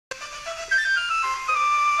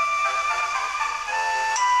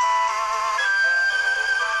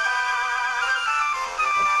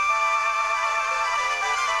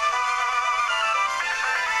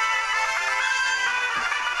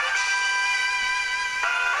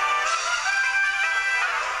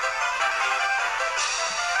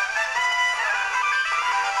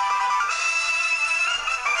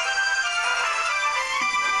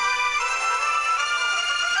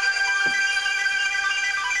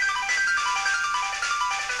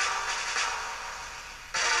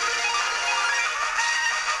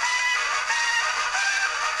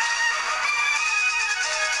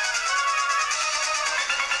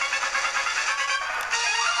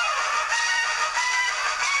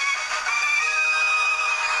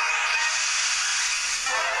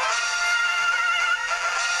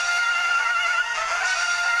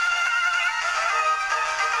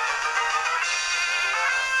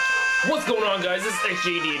What's going on, guys? This is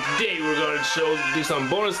XJD, and today we're going to do some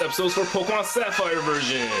bonus episodes for Pokemon Sapphire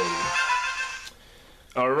version.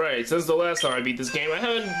 Alright, since the last time I beat this game, I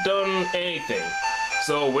haven't done anything.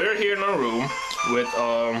 So we're here in our room with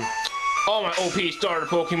all my OP starter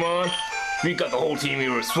Pokemon. We got the whole team. We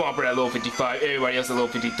were Swampert at level 55, everybody else at level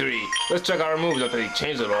 53. Let's check out our moves after they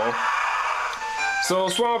changed it all. So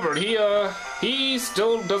Swampert, he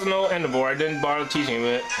still doesn't know Endeavor. I didn't bother teaching him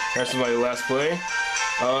it. That's my last play.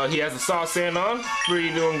 He has the Soft Sand on,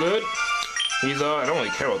 pretty doing good. He's I don't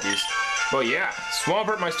really care about these. But yeah,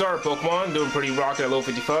 Swampert, my starter Pokemon, doing pretty rocket at level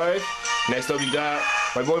 55. Next up we got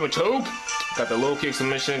my boy Machoke. Got the low kick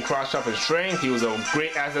submission, cross chop, and strength. He was a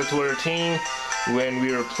great asset to our team when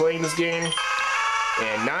we were playing this game.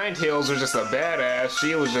 And Ninetales was just a badass.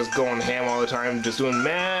 She was just going ham all the time, just doing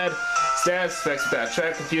mad stats effects with that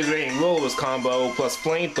Track, Confuse, Ray, and Will-O-Wisp combo, plus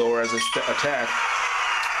Flamethrower as an attack.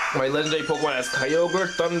 My legendary Pokemon has Kyogre,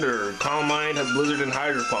 Thunder, Calm Mind, Blizzard, and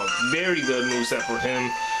Hydro Pump. Very good moveset for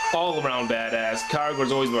him. All around badass.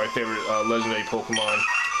 Kyogre's always been my favorite legendary Pokemon.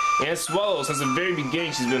 And Swallow, since the very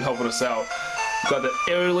beginning, she's been helping us out. Got the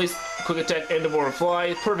Air Release, Quick Attack, Endeavor,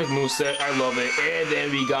 Fly. Perfect moveset. I love it. And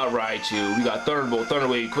then we got Raichu. We got Thunderbolt, Thunder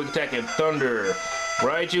Wave, Quick Attack, and Thunder.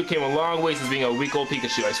 Raichu came a long way since being a weak old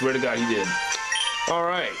Pikachu. I swear to God, he did.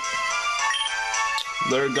 Alright.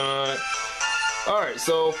 They're gonna... Alright,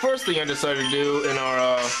 so first thing I decided to do in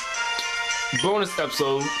our bonus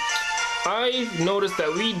episode, I noticed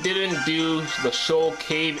that we didn't do the Shoal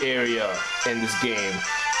Cave area in this game.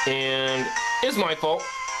 And it's my fault.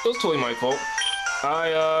 It was totally my fault.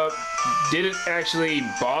 I didn't actually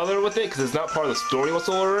bother with it because it's not part of the story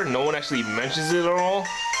whatsoever. No one actually mentions it at all.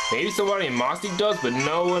 Maybe somebody in Mossy does, but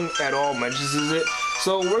no one at all mentions it.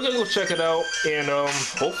 So we're gonna go check it out and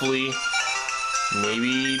hopefully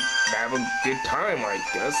maybe have a good time, I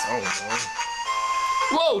guess. I don't know.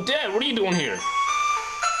 Whoa, Dad, what are you doing here?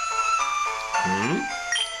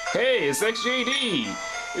 Hey, it's XJD.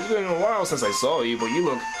 It's been a while since I saw you, but you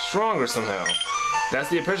look stronger somehow. That's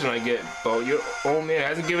the impression I get. But your old man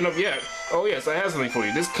hasn't given up yet. Oh yes, I have something for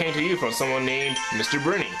you. This came to you from someone named Mr.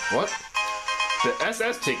 Brinny. What? The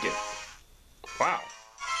SS ticket. Wow.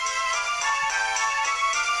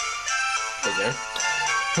 Okay.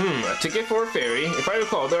 A ticket for a fairy. If I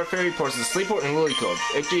recall, there are fairy ports in Sleeport and Lilycove.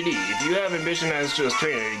 XJD, if you have ambition as a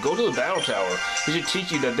trainer, go to the Battle Tower. It should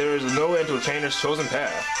teach you that there is no end to a trainer's chosen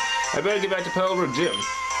path. I better get back to Pellbrook Gym.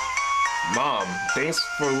 Mom, thanks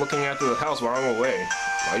for looking after the house while I'm away.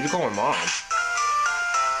 Why'd you call my mom?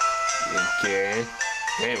 Okay.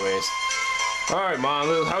 Anyways. Alright, Mom.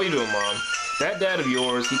 How you doing, Mom? That dad of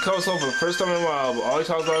yours, he comes home for the first time in a while, but all he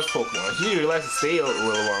talks about is Pokemon. He should relax and stay a little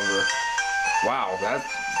longer. Wow, that's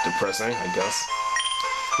depressing, I guess.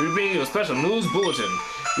 We bring you a special news bulletin.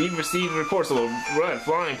 We've received reports of a red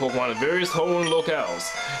flying Pokemon in various home locales.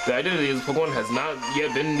 The identity of the Pokemon has not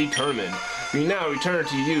yet been determined. We now return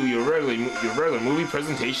to you your regular movie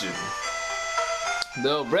presentation.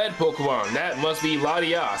 The red Pokemon, that must be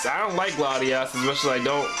Latias. I don't like Latias as much as I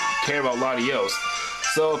don't care about Latios.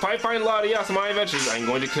 So if I find Latias in my adventures, I'm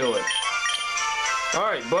going to kill it.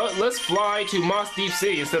 Alright, but let's fly to Moss Deep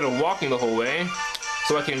City instead of walking the whole way,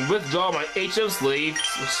 so I can withdraw my HM slave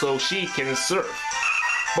so she can surf.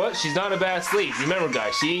 But she's not a bad slave. Remember,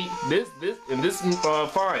 guys, this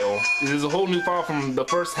file is a whole new file from the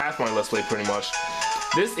first half of my Let's Play, pretty much.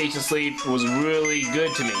 This HM slave was really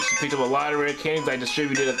good to me. She picked up a lot of rare candies I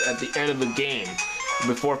distributed at the end of the game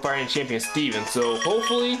before fighting Champion Steven. So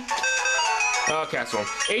hopefully, Castron,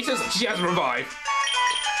 she has revived.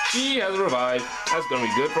 She has revived. That's gonna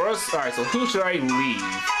be good for us. Alright, so who should I leave?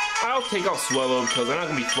 I'll take out Swallow because I'm not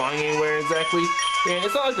gonna be flying anywhere exactly. And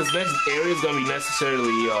it's not like this next area is gonna be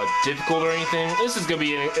necessarily difficult or anything. This is gonna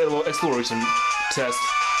be a little exploration test.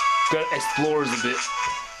 Gonna explore a bit.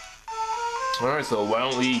 Alright, so why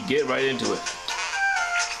don't we get right into it?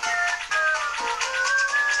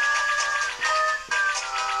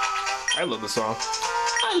 I love this song.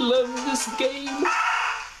 I love this game.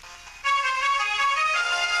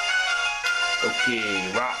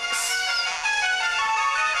 Okay, rocks.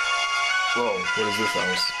 Whoa, what is this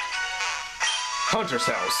house? Hunter's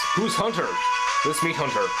house. Who's Hunter? Let's meet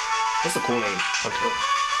Hunter. That's a cool name, Hunter.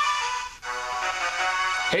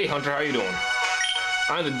 Hey Hunter, how you doing?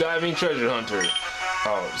 I'm the diving treasure hunter.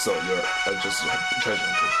 Oh, so you're just a treasure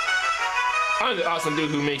hunter. I'm the awesome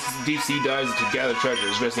dude who makes deep sea dives to gather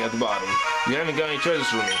treasures resting at the bottom. You haven't got any treasures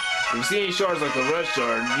for me. If you see any shards like the red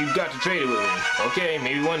shard, you've got to trade it with me. Okay,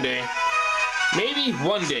 maybe one day. Maybe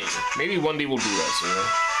one day. Maybe one day we'll do that, sir.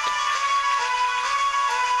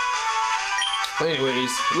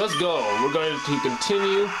 Anyways, let's go. We're going to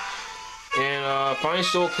continue and find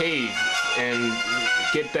Shoal Cave and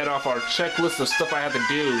get that off our checklist of stuff I have to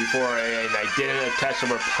do before I didn't attach a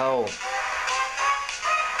repel.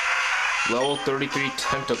 Level 33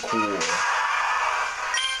 Tentacle.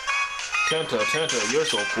 Tenta, you're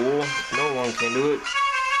so cool. No one can do it.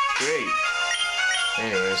 Great.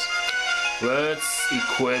 Anyways, let's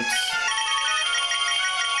equip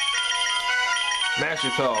Max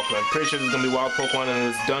Repel, because I'm pretty sure there's gonna be wild Pokemon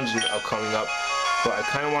in this dungeon coming up. But I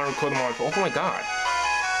kind of want to record them on. Oh my god.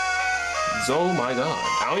 Oh my god.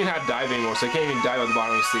 I don't even have dive anymore, so I can't even dive at the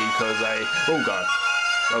bottom of the sea because oh god.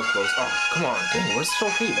 That was close. Oh, come on. Dang, where's the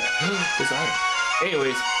Shoal Cave at? This item.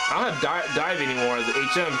 Anyways, I don't have dive anymore as an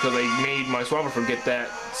HM because I made my Swabber forget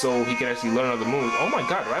that so he can actually learn other moves. Oh my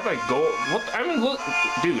god, do I have to go? What? I mean, look.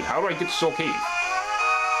 Dude, how do I get to Shoal Cave?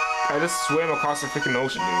 I just swam across the freaking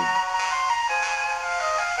ocean, dude.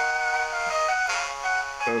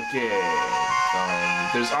 Okay.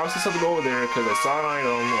 There's obviously something over there because I saw an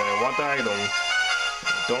item and I want the item.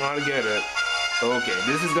 Don't know how to get it. Okay,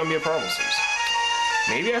 this is gonna be a problem, sirs.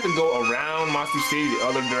 Maybe I have to go around Mossy City the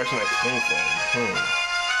other direction I came from.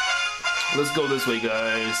 Let's go this way,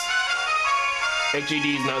 guys.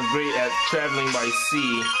 XJD is not great at traveling by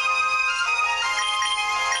sea.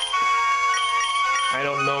 I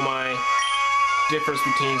don't know my difference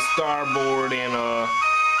between starboard and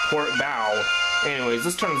port bow. Anyways,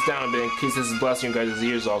 let's turn this down a bit in case this is blasting you guys'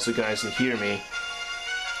 ears off so you can actually hear me.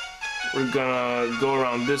 We're gonna go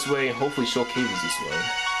around this way and hopefully Shoal Cave is this way.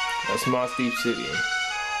 That's Moss Deep City.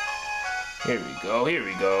 Here we go, here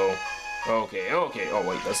we go. Okay. Oh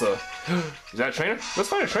wait, that's a... Is that a trainer? Let's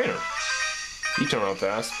find a trainer. You turn around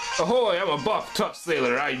fast. Ahoy, I'm a buff, tough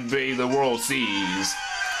sailor. I bathe the world seas.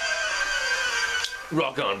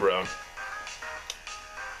 Rock on, bro.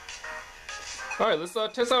 Alright, let's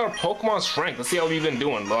test out our Pokemon strength. Let's see how we've been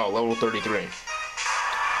doing. Wow, level 33.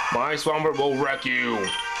 My Swabber will wreck you.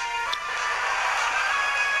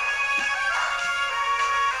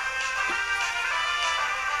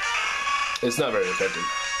 It's not very effective.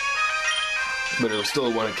 But it'll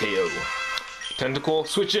still want a KO. Tentacle,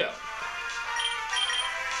 switch up.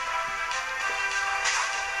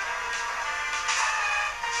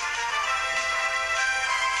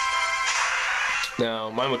 Now,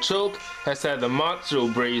 my Machoke has had the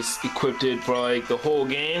Monstro Brace equipped for like the whole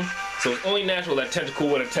game, so it's only natural that Tentacle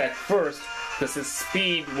would attack first, because his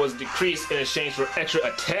speed was decreased in exchange for extra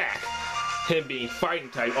attack. Him being fighting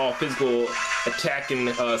type, all physical attack and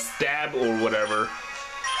stab or whatever.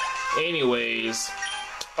 Anyways,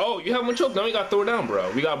 oh, you have Machoke, now we gotta throw it down,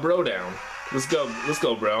 bro. We got bro down. Let's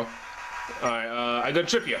go, bro. Alright, I gotta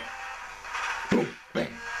trip you. Boom, bang.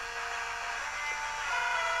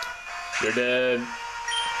 You're dead.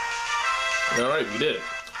 Alright, we did it.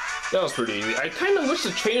 That was pretty easy. I kind of wish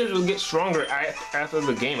the trainers would get stronger after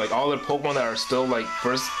the game. Like, all the Pokemon that are still, like,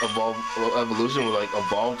 first evolution would, like,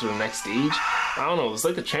 evolve to the next stage. I don't know. It's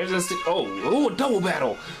like the trainers... Oh, a double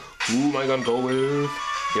battle! Who am I gonna go with?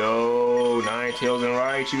 Yo, Ninetales and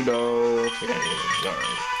Raichu, though. Okay,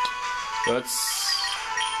 alright. Let's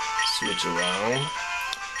switch around.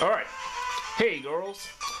 Alright. Hey, girls.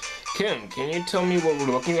 Kim, can you tell me what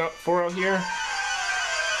we're looking out for out here?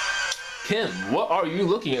 Kim, what are you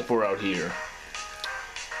looking for out here?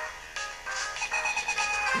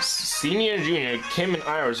 Senior and Junior, Kim and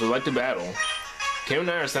Iris would like to battle. Kim and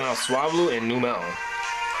Iris sent out Swablu and Numel.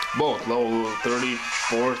 Both level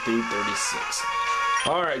 34 through 36.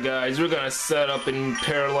 Alright guys, we're gonna set up and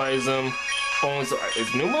paralyze them. Only so, is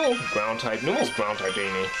Numel ground type? Numel's ground type,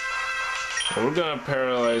 ain't he? We're gonna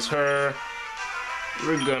paralyze her.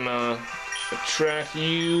 We're gonna attract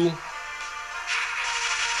you.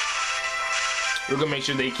 We're gonna make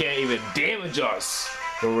sure they can't even damage us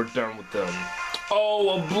when we're done with them.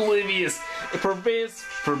 Oh, Oblivious! It prevents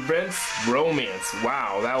romance.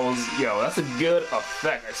 Wow, that was, that's a good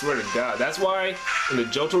effect, I swear to God. That's why in the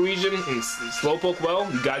Johto region, in Slowpoke,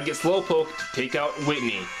 well, you gotta get Slowpoke to take out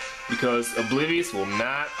Whitney. Because Oblivious will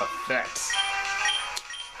not affect.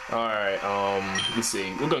 Alright, let's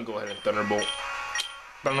see. We're gonna go ahead and Thunderbolt.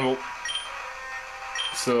 Thunderbolt.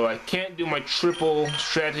 So I can't do my triple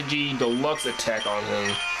strategy deluxe attack on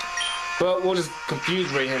him. But we'll just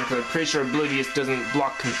confuse right hand because I'm pretty sure Oblivious doesn't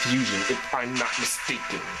block confusion if I'm not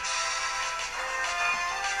mistaken.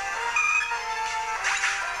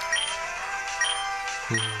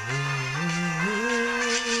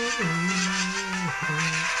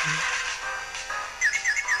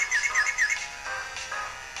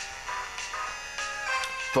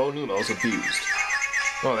 Faux Numel's confused.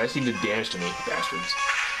 Oh, that actually did damage to me, bastards.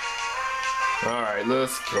 Alright,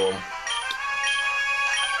 let's kill him.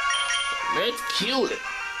 Let's kill it.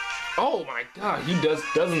 Oh my god, he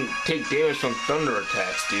doesn't take damage from thunder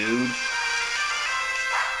attacks, dude.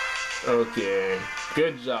 Okay,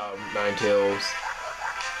 good job, Ninetales.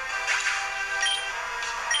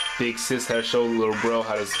 Big sis had to show little bro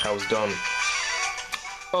how it's done.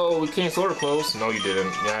 Oh, we came sort of close. No, you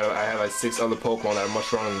didn't. Yeah, I have like 6 other Pokemon that are much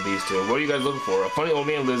stronger than these two. What are you guys looking for? A funny old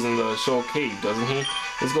man lives in the Shoal Cave, doesn't he?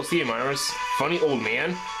 Let's go see him, Iris. Funny old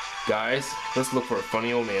man? Guys, let's look for a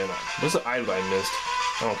funny old man. What's the item I missed?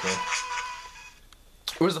 Okay.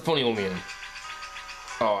 Where's the funny old man?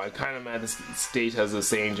 Oh, I'm kind of mad this stage has the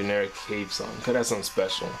same generic cave song. Could have something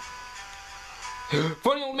special.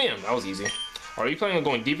 Funny old man! That was easy. Are you planning on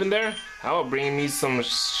going deep in there? How about bringing me some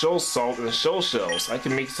shoal salt and shoal shells? I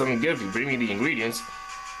can make something good if you bring me the ingredients.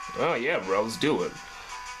 Oh yeah, bro, let's do it.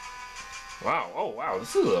 Wow, oh wow,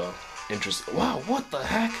 this is interesting. Wow, what the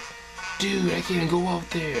heck? Dude, I can't even go up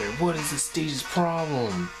there. What is this stage's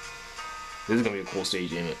problem? This is gonna be a cool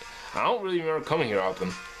stage, ain't it? I don't really remember coming here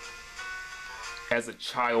often. As a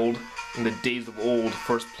child, in the days of old,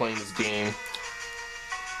 first playing this game.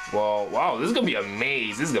 Well, wow, this is gonna be a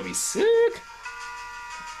maze. This is gonna be sick.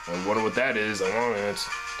 I wonder what that is. I want it.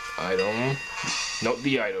 Item. Note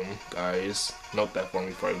the item, guys. Note that for me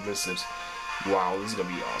before I miss it. Wow, this is gonna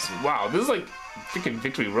be awesome. Wow, this is like freaking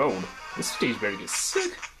Victory Road. This stage better get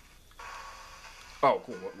sick. Oh,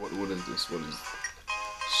 cool. What is this? What is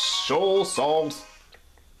Shoal Salt?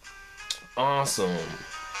 Awesome.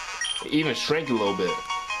 It even shrank a little bit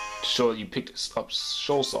to show that you picked up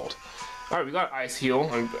Shoal Salt. Alright, we got Ice Heal.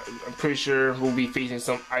 I'm pretty sure we'll be facing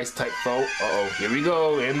some Ice-type foe. Uh-oh, here we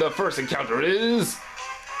go. And the first encounter is...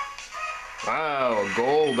 Wow,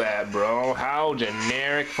 Golbat, bro. How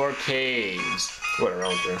generic for caves. Whatever, I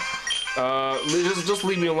don't care. Just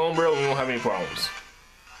leave me alone, bro, and we won't have any problems.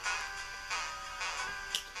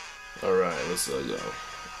 Alright, let's go.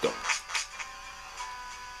 Go.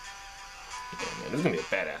 Oh, man, this is gonna be a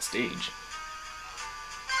badass stage.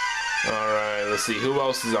 Alright, let's see. Who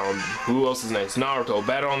else is on? Who else is next? Naruto,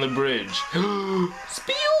 battle on the bridge. Spiel!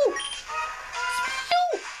 Spiel!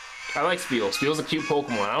 I like Spiel. Spiel's a cute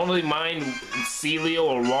Pokemon. I don't really mind Celio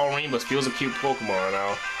or Walrein, but Spiel's a cute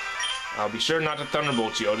Pokemon. I'll be sure not to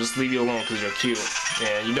Thunderbolt you. I'll just leave you alone because you're cute.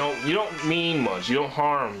 And you don't mean much. You don't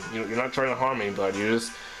harm. You're not trying to harm anybody. You're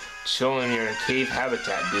just chilling in your cave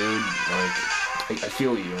habitat, dude. Like, I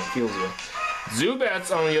feel you. I feel you.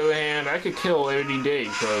 Zubats, on the other hand, I could kill every day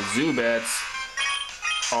because Zubats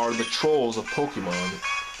are the trolls of Pokemon.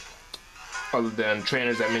 Other than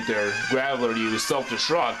trainers that make their Graveler use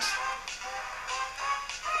self-destruct.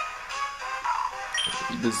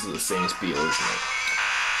 This is the same spiel, isn't it?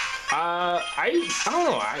 I don't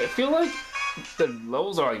know. I feel like the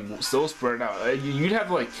levels are like so spread out. You'd have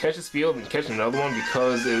to like catch a spiel and catch another one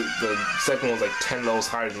because the second one's like 10 levels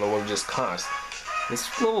higher than the one we just caught. This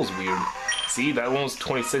level's weird. See, that one was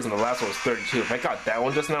 26 and the last one was 32. If I got that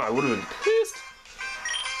one just now, I would have been pissed.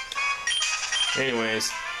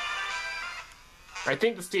 Anyways, I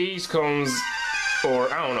think the stage comes,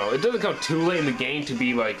 or I don't know, it doesn't come too late in the game to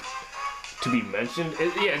be like, to be mentioned.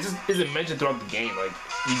 Yeah, it just isn't mentioned throughout the game. Like,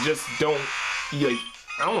 you just don't, I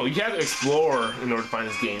don't know, you have to explore in order to find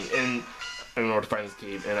this game, and in order to find this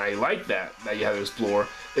cave, and I like that you have to explore.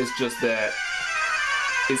 It's just that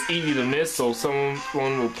it's easy to miss, so someone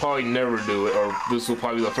will probably never do it, or this will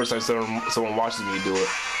probably be the first time someone watches me do it.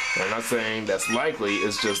 And I'm not saying that's likely,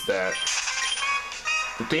 it's just that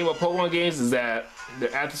the thing about Pokemon games is that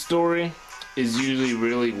the after story is usually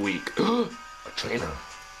really weak. A trainer.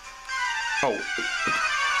 Oh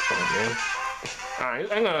man.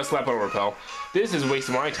 Alright, I'm gonna slap on Repel. This is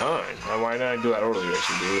wasting my time. Why didn't I do that earlier? I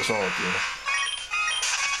should do. What's wrong with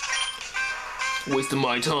you? Wasting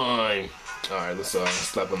my time. Alright, let's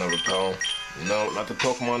slap on the Repel. No, not the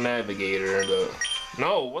Pokemon Navigator.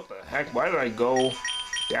 No, what the heck? Why did I go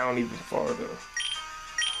down even farther?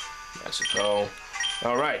 That's Repel.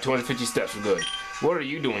 Alright, 250 steps, we're good. What are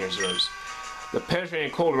you doing, reserves? The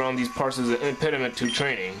penetrating cold around these parts is an impediment to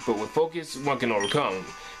training, but with focus, one can overcome.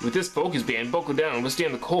 With this focus band, buckle down and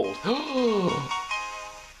withstand the cold.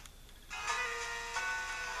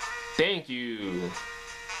 Thank you.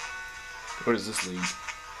 Where does this lead?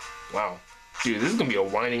 Wow. Dude, this is gonna be a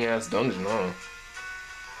winding ass dungeon, huh?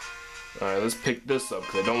 Alright, let's pick this up,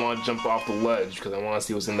 because I don't want to jump off the ledge, because I want to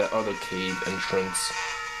see what's in that other cave entrance.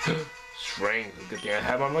 Strength. Good thing I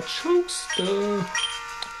have on my choke stuff.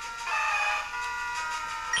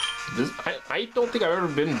 I don't think I've ever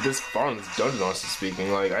been this far in this dungeon, honestly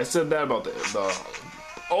speaking. Like, I said that about the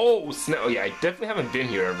oh, snap. Oh, yeah, I definitely haven't been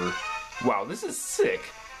here ever. Wow, this is sick.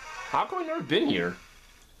 How come I've never been here?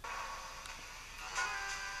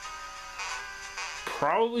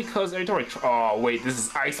 Probably because every time I try. Oh wait, this is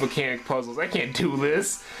ice mechanic puzzles. I can't do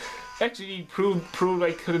this. Actually, proved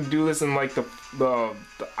I couldn't do this in like the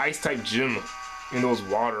ice type gym in those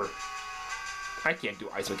water. I can't do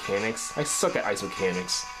ice mechanics. I suck at ice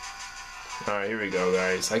mechanics. All right, here we go,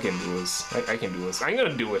 guys. I can do this. I can do this. I'm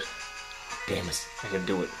gonna do it. Damn it, I can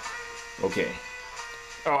do it. Okay.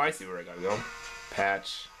 Oh, I see where I gotta go.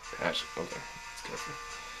 Patch. Okay, let's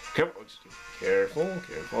careful. Careful.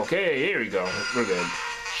 Okay, here we go. We're good.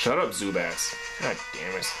 Shut up, Zubats. God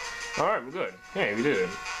damn it. Alright, we're good. Hey, we did it.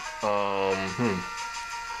 I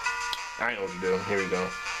know what to do. Here we go.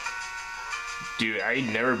 Dude, I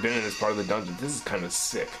ain't never been in this part of the dungeon. This is kind of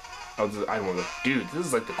sick. Dude, this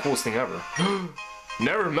is like the coolest thing ever.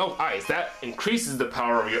 Never melt ice. That increases the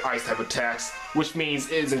power of your ice type attacks, which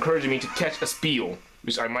means it is encouraging me to catch a Spiel,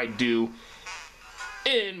 which I might do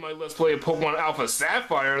in my Let's Play of Pokemon Alpha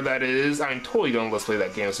Sapphire, that is. I'm totally gonna Let's Play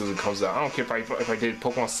that game as soon as it comes out. I don't care if I did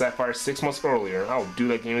Pokemon Sapphire 6 months earlier. I'll do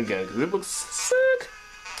that game again, because it looks sick.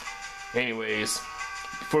 Anyways,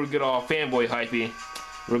 before we get all fanboy hypey,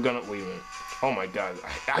 we're gonna... Wait a minute. Oh my god.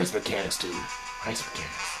 Ice mechanics, dude. Ice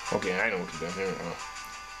mechanics. Okay, I know what to do. Here we go.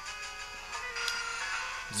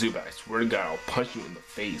 Zubat, I swear to god, I'll punch you in the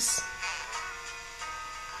face.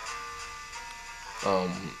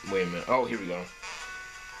 Wait a minute. Oh, here we go.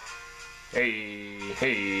 Hey,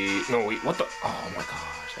 no wait, what the, oh my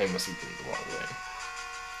gosh, I must have been the wrong way.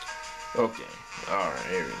 Okay, alright,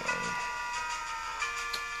 here we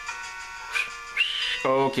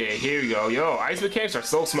go. Okay, here we go. Yo, ice mechanics are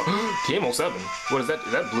so smart. TMO7, what is that?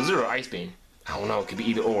 Is that Blizzard or Ice Beam? I don't know, it could be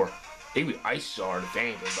either or. It could be Ice Shard if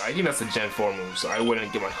anything, but I think that's a Gen 4 move, so I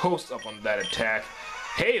wouldn't get my host up on that attack.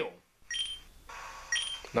 Hail!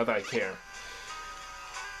 Not that I care.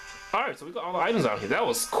 Alright, so we got all the items out here. That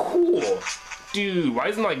was cool. Dude, why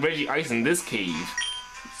isn't like Reggie Ice in this cave?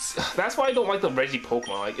 That's why I don't like the Reggie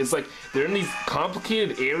Pokemon. Like, it's like they're in these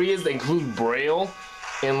complicated areas that include Braille.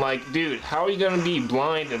 And like, dude, how are you gonna be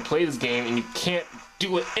blind and play this game and you can't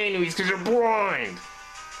do it anyways because you're blind?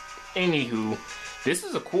 Anywho, this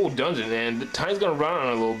is a cool dungeon and the time's gonna run on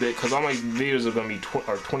a little bit because all my videos are gonna be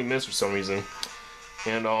 20 minutes for some reason.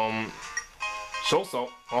 And Shoal Cave,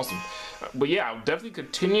 awesome. But yeah, I'll definitely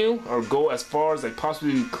continue or go as far as I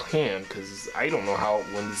possibly can because I don't know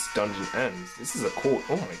when this dungeon ends. This is a cool.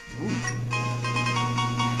 Oh my. Ooh.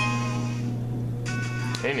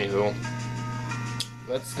 Anywho,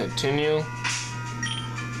 let's continue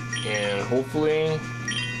and hopefully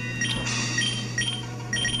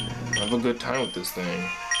have a good time with this thing.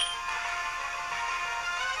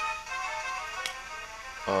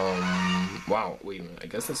 Wow. Wait a minute. I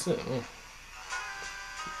guess that's it. Oh.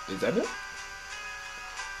 Is that it?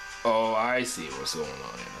 Oh, I see what's going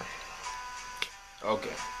on here.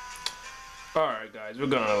 Okay. Alright, guys,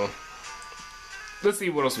 let's see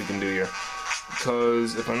what else we can do here.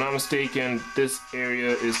 Because, if I'm not mistaken, this area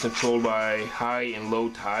is controlled by high and low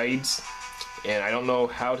tides. And I don't know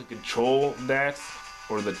how to control that,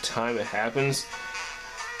 or the time it happens.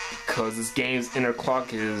 Because this game's inner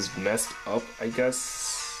clock is messed up, I guess.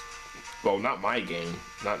 Well, not my game.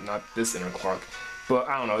 Not this inner clock. But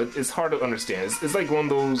I don't know, it's hard to understand. It's like one of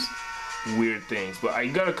those weird things. But I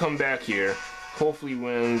gotta come back here, hopefully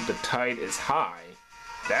when the tide is high.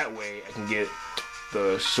 That way I can get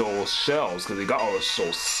the Shoal shells, because they got all the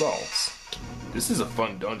Shoal salts. This is a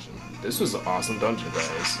fun dungeon. This was an awesome dungeon,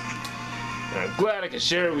 guys. And I'm glad I could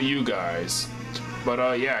share it with you guys.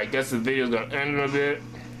 But yeah, I guess the video's gonna end in a bit.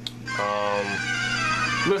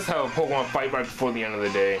 Let's have a Pokemon fight right before the end of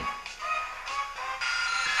the day.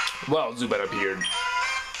 Well, Zubat appeared.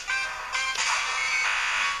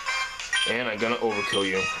 And I'm gonna overkill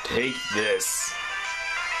you. Take this.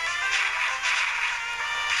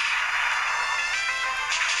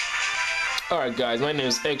 Alright guys, my name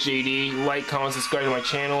is XJD. Like, comment, subscribe to my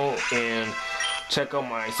channel, and check out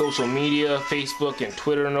my social media, Facebook and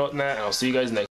Twitter and whatnot, and I'll see you guys next time.